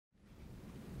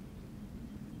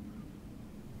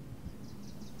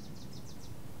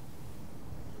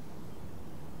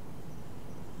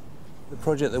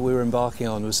project that we were embarking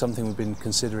on was something we've been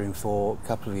considering for a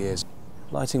couple of years.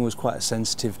 Lighting was quite a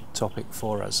sensitive topic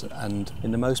for us, and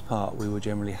in the most part we were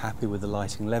generally happy with the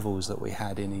lighting levels that we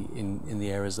had in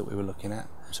the areas that we were looking at.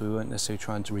 So we weren't necessarily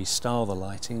trying to restyle the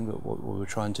lighting, but what we were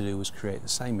trying to do was create the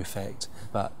same effect,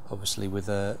 but obviously with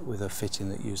a fitting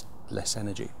that used less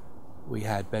energy. We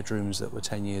had bedrooms that were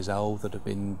 10 years old that had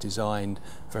been designed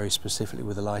very specifically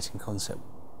with a lighting concept.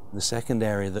 The second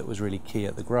area that was really key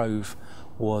at the Grove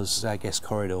was our guest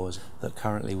corridors that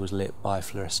currently was lit by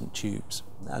fluorescent tubes.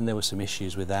 And there were some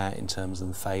issues with that in terms of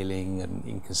them failing and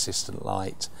inconsistent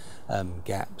light,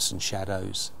 gaps and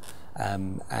shadows.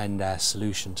 And our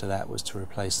solution to that was to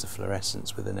replace the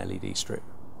fluorescence with an LED strip.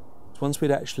 Once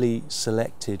we'd actually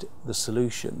selected the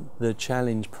solution, the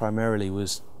challenge primarily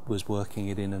was working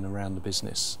it in and around the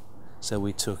business. So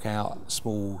we took out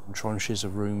small tranches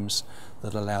of rooms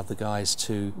that allowed the guys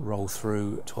to roll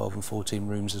through 12 and 14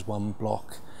 rooms as one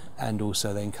block, and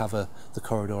also then cover the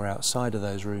corridor outside of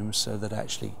those rooms so that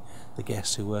actually the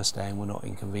guests who were staying were not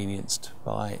inconvenienced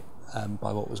by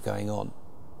what was going on.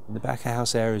 In the back of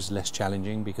house area is less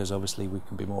challenging because obviously we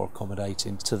can be more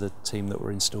accommodating to the team that we're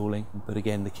installing. But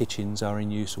again, the kitchens are in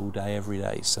use all day, every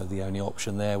day, so the only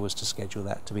option there was to schedule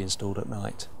that to be installed at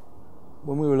night.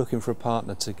 When we were looking for a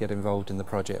partner to get involved in the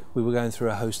project, we were going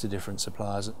through a host of different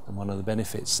suppliers, and one of the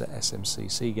benefits that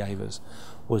SMCC gave us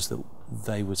was that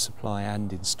they would supply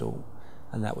and install,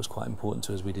 and that was quite important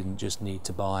to us. We didn't just need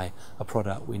to buy a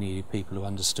product, we needed people who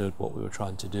understood what we were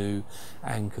trying to do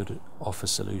and could offer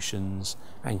solutions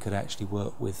and could actually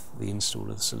work with the install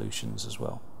of the solutions as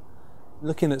well.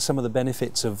 Looking at some of the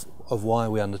benefits of why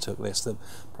we undertook this, the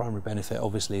primary benefit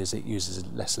obviously is it uses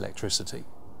less electricity.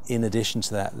 In addition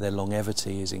to that, their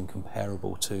longevity is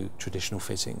incomparable to traditional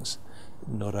fittings.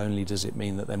 Not only does it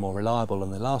mean that they're more reliable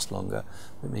and they last longer,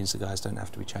 it means the guys don't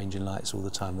have to be changing lights all the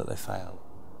time that they fail.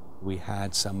 We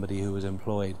had somebody who was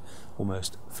employed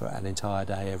almost for an entire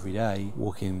day every day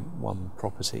walking one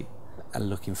property and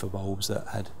looking for bulbs that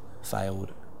had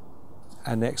failed.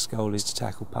 Our next goal is to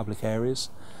tackle public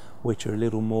areas, which are a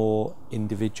little more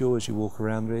individual as you walk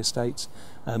around the estates,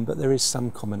 but there is some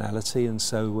commonality, and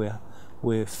so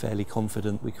we're fairly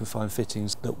confident we can find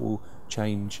fittings that will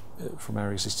change from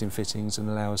our existing fittings and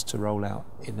allow us to roll out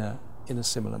in a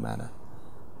similar manner.